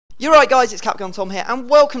You're right guys, it's CapgunTom here and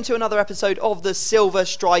welcome to another episode of the Silver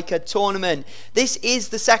Striker Tournament. This is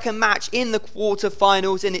the second match in the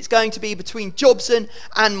quarterfinals and it's going to be between JOBSON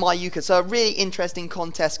and MAYUKA. So a really interesting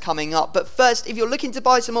contest coming up. But first, if you're looking to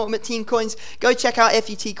buy some Ultimate Team coins, go check out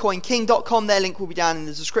futcoinking.com. Their link will be down in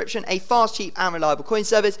the description. A fast, cheap and reliable coin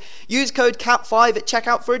service. Use code CAP5 at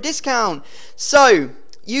checkout for a discount. So,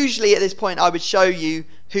 usually at this point I would show you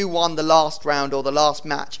who won the last round or the last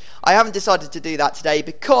match. I haven't decided to do that today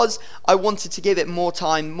because I wanted to give it more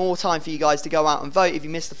time for you guys to go out and vote. If you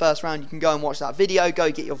missed the first round, you can go and watch that video, go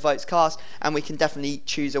get your votes cast, and we can definitely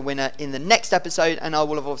choose a winner in the next episode, and I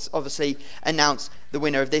will have obviously announce the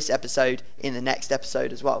winner of this episode in the next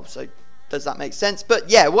episode as well. So does that make sense? But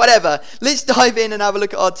yeah, whatever. Let's dive in and have a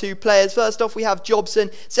look at our two players. First off, we have JOBSON,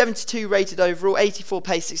 72 rated overall, 84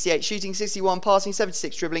 pace, 68 shooting, 61 passing,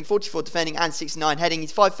 76 dribbling, 44 defending, and 69 heading.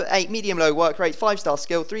 He's 5'8", medium-low work rate, 5-star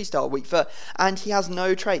skill, 3-star weak foot, and he has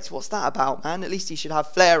no traits. What's that about, man? At least he should have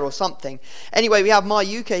flair or something. Anyway, we have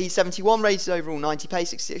MAYUKA. He's 71 rated overall, 90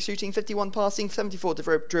 pace, 66 shooting, 51 passing, 74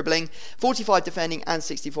 dribbling, 45 defending, and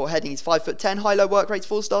 64 heading. He's 5'10", high-low work rate,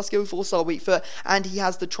 4-star skill, 4-star weak foot, and he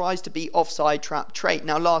has the tries to beat offside trap trait.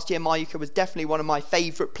 Now last year MAYUKA was definitely one of my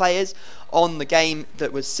favourite players on the game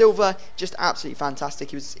that was silver, just absolutely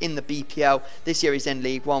fantastic. He was in the BPL. This year he's in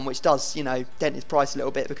League 1, which does, you know, dent his price a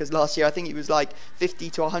little bit because last year I think he was like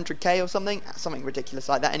 50 to 100k or something ridiculous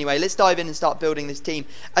like that. Anyway, let's dive in and start building this team.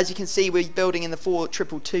 As you can see, we're building in the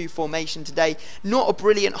 4-2-2 formation today. Not a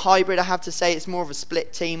brilliant hybrid, I have to say. It's more of a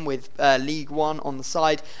split team with League 1 on the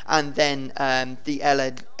side and then the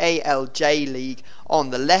ALJ League on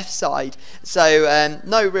the left side. So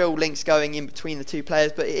no real links going in between the two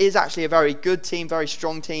players, but it is actually a very good team, very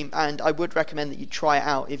strong team, and I would recommend that you try it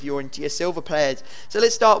out if you're into your silver players. So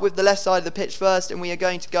let's start with the left side of the pitch first, and we are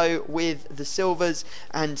going to go with the silvers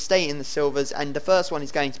and stay in the silvers, and the first one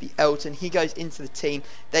is going to be Elton. He goes into the team.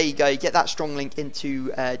 There you go, you get that strong link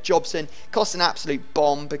into JOBSON. Costs an absolute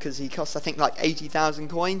bomb because he costs I think like 80,000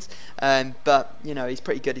 coins, but you know, he's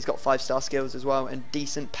pretty good. He's got 5-star skills as well and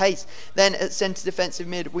decent pace. Then at centre defensive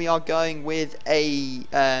mid we are going with a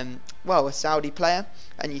Saudi player,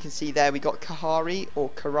 and you can see there we got Kahari or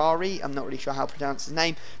Karari, I'm not really sure how to pronounce his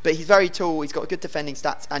name, but he's very tall, he's got good defending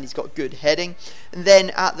stats, and he's got good heading. And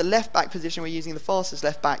then at the left back position we're using the fastest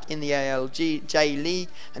left back in the ALJ League,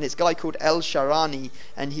 and it's a guy called El Sharani,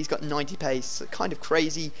 and he's got 90 pace, so kind of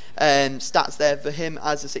crazy stats there for him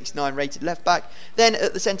as a 69 rated left back. Then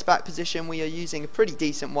at the centre back position we are using a pretty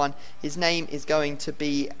decent one. His name is going to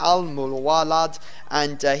be Al Mulwalad,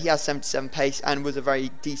 and he has 77 pace and was a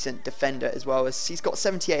very decent defender as well. As he's got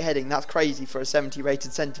 78 heading. That's crazy for a 70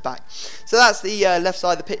 rated centre back. So that's the left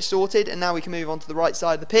side of the pitch sorted, and now we can move on to the right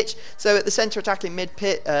side of the pitch. So at the centre attacking mid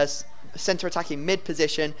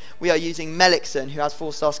position we are using Melikson, who has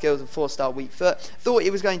 4-star skills and 4-star weak foot. Thought he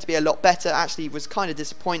was going to be a lot better. Actually was kind of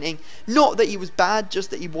disappointing. Not that he was bad, just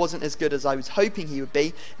that he wasn't as good as I was hoping he would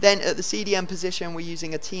be. Then at the CDM position we're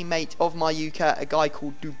using a teammate of MAYUKA, a guy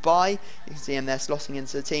called Dubai. You can see him there slotting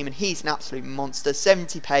into the team, and he's an absolute monster.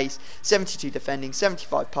 70 pace, 72 defending,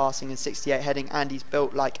 75 passing and 68 heading, and he's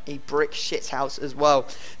built like a brick shithouse as well.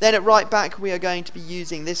 Then at right back we are going to be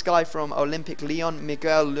using this guy from Olympic Lyon,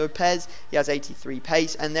 Miguel Lopez. He has 83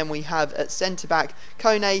 pace. And then we have at centre back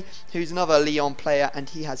Kone, who's another Lyon player, and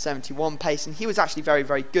he has 71 pace, and he was actually very,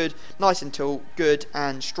 very good, nice and tall, good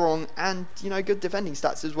and strong, and you know, good defending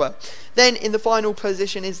stats as well. Then in the final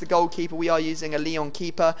position is the goalkeeper. We are using a Lyon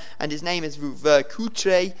keeper, and his name is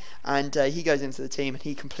Verkutre, and he goes into the team and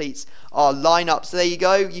he completes our lineup. So there you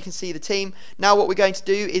go, you can see the team. Now what we're going to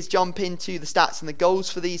do is jump into the stats and the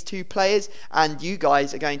goals for these two players, and you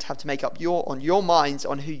guys are going to have to make up your minds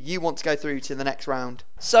on who you want to go through to the next round.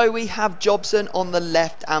 So we have JOBSON on the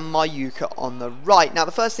left and MAYUKA on the right. Now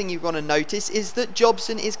the first thing you're going to notice is that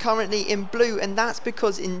JOBSON is currently in blue, and that's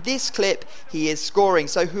because in this clip he is scoring.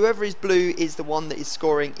 So whoever is blue is the one that is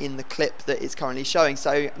scoring in the clip that is currently showing.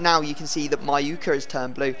 So now you can see that MAYUKA has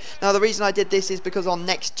turned blue. Now the reason I did this is because on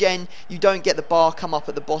next gen you don't get the bar come up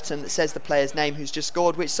at the bottom that says the player's name who's just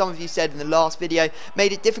scored, which some of you said in the last video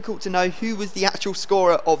made it difficult to know who was the actual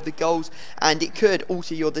scorer of the goals, and it could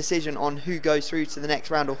alter your decision on who goes through to the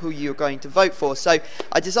next round or who you're going to vote for. So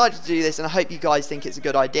I decided to do this, and I hope you guys think it's a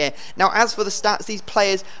good idea. Now as for the stats, these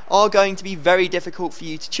players are going to be very difficult for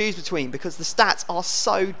you to choose between because the stats are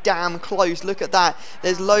so damn close. Look at that.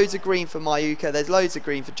 There's loads of green for MAYUKA, there's loads of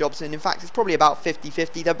green for JOBSON. In fact, it's probably about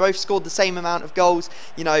 50-50. They both scored the same amount of goals.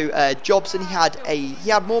 You know, JOBSON, he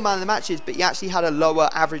had more man of the matches, but he actually had a lower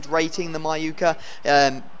average rating than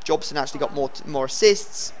MAYUKA. Jobson actually got more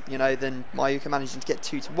assists, you know, than MAYUKA, managing to get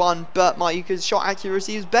 2-1, but MAYUKA's shot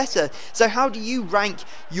accuracy is better. So how do you rank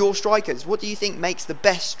your strikers? What do you think makes the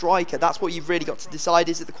best striker? That's what you've really got to decide.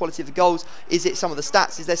 Is it the quality of the goals? Is it some of the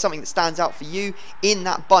stats? Is there something that stands out for you in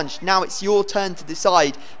that bunch? Now it's your turn to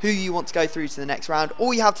decide who you want to go through to the next round.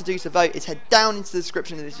 All you have to do to vote is head down into the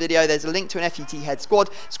description of this video. There's a link to an FUT head squad.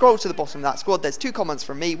 Scroll to the bottom of that squad. There's 2 comments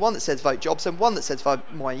from me, one that says vote Jobson, one that says vote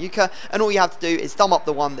MAYUKA, and all you have to do is thumb up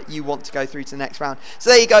the one that you want to go through to the next round. So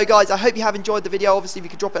there you go, guys. I hope you have enjoyed the video. Obviously, if you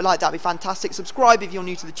could drop it a like, that'd be fantastic. Subscribe if you're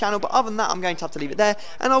new to the channel, but other than that, I'm going to have to leave it there,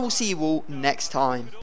 and I will see you all next time.